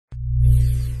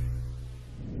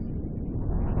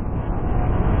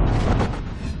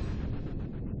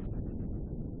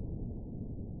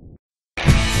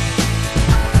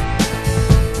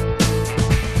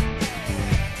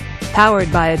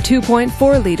Powered by a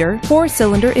 2.4-liter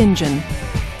four-cylinder engine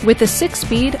with a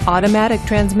 6-speed automatic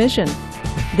transmission.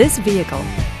 This vehicle,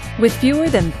 with fewer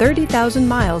than 30,000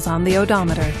 miles on the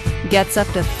odometer, gets up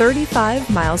to 35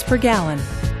 miles per gallon.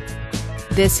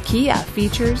 This Kia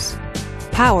features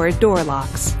power door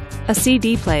locks, a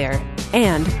CD player,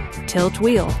 and tilt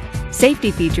wheel.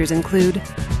 Safety features include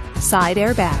side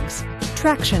airbags,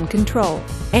 traction control,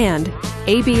 and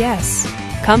ABS.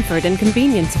 Comfort and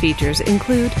convenience features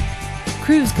include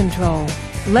cruise control,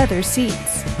 leather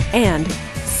seats, and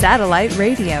satellite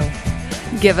radio.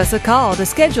 Give us a call to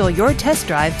schedule your test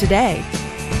drive today.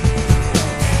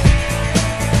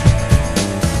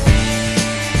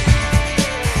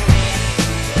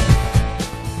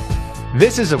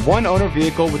 This is a one-owner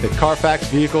vehicle with a Carfax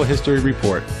Vehicle History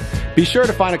Report. Be sure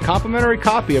to find a complimentary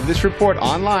copy of this report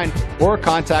online or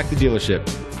contact the dealership.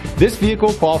 This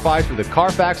vehicle qualifies for the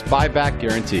Carfax Buyback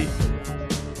Guarantee.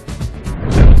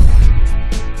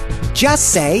 Just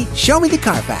say, "Show me the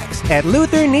Carfax" at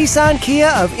Luther Nissan Kia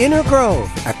of Inner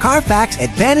Grove, a Carfax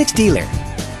Advantage dealer.